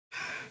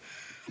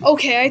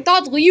Okay, I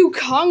thought Liu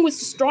Kang was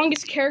the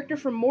strongest character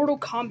from Mortal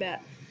Kombat.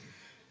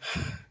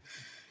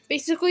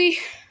 Basically,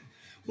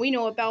 we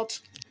know about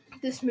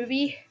this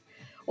movie.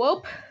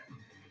 Welp,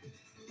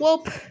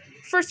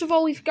 first of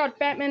all, we've got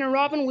Batman and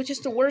Robin, which is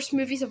the worst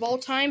movies of all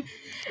time.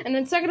 And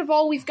then second of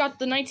all, we've got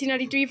the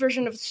 1993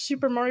 version of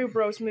Super Mario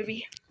Bros.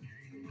 Movie.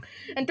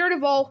 And third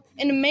of all,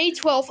 in May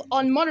 12th,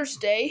 on Mother's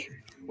Day,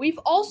 we've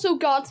also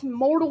got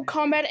Mortal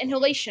Kombat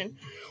Annihilation,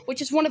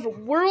 which is one of the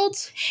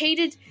world's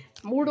hated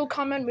Mortal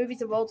Kombat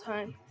movies of all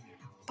time.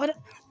 But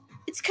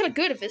it's kind of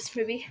good of this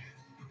movie.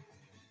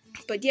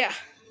 But yeah.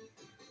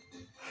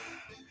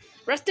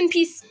 Rest in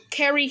peace,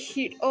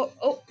 Cary-Hiroyuki.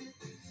 Oh.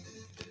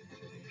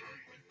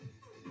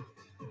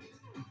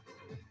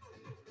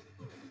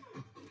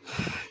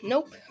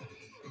 Nope.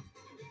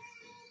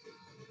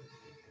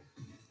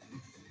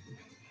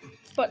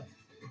 But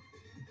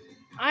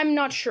I'm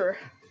not sure.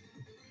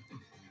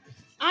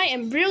 I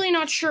am really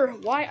not sure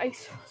why I.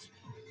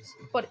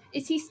 But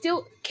is he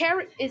still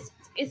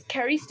is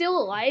Cary still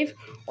alive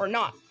or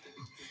not?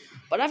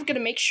 But I've got to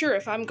make sure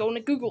if I'm going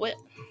to Google it.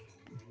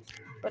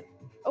 But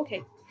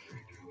okay.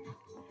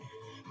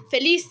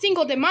 Feliz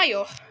Cinco de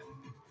Mayo.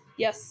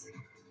 Yes.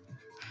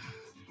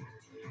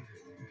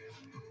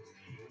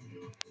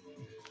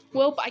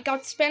 Well, I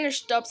got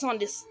Spanish dubs on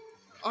this.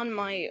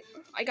 I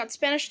got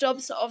Spanish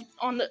dubs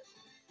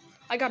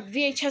I got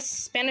VHS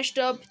Spanish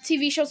dub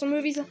TV shows and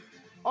movies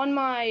on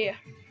my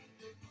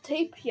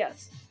tape.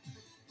 Yes.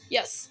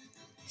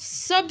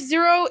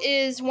 Sub-Zero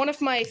is one of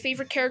my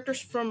favorite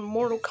characters from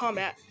Mortal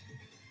Kombat.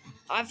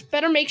 I've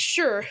better make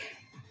sure.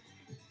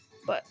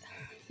 But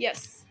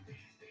yes,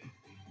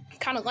 I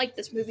kind of like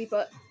this movie,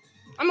 but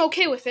I'm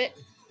okay with it.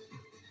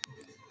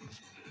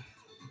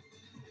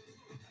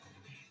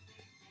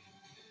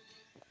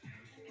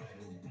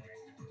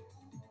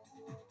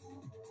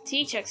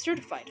 THX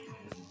certified.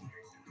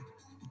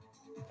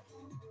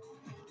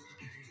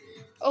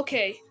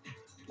 Okay,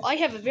 I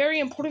have a very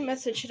important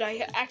message that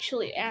I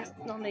actually asked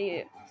on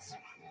the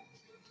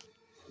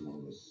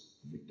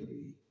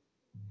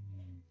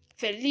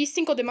Feliz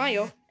Cinco de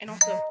Mayo, and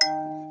also,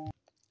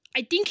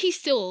 I think he's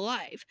still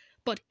alive,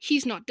 but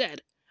he's not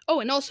dead. Oh,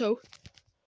 and also,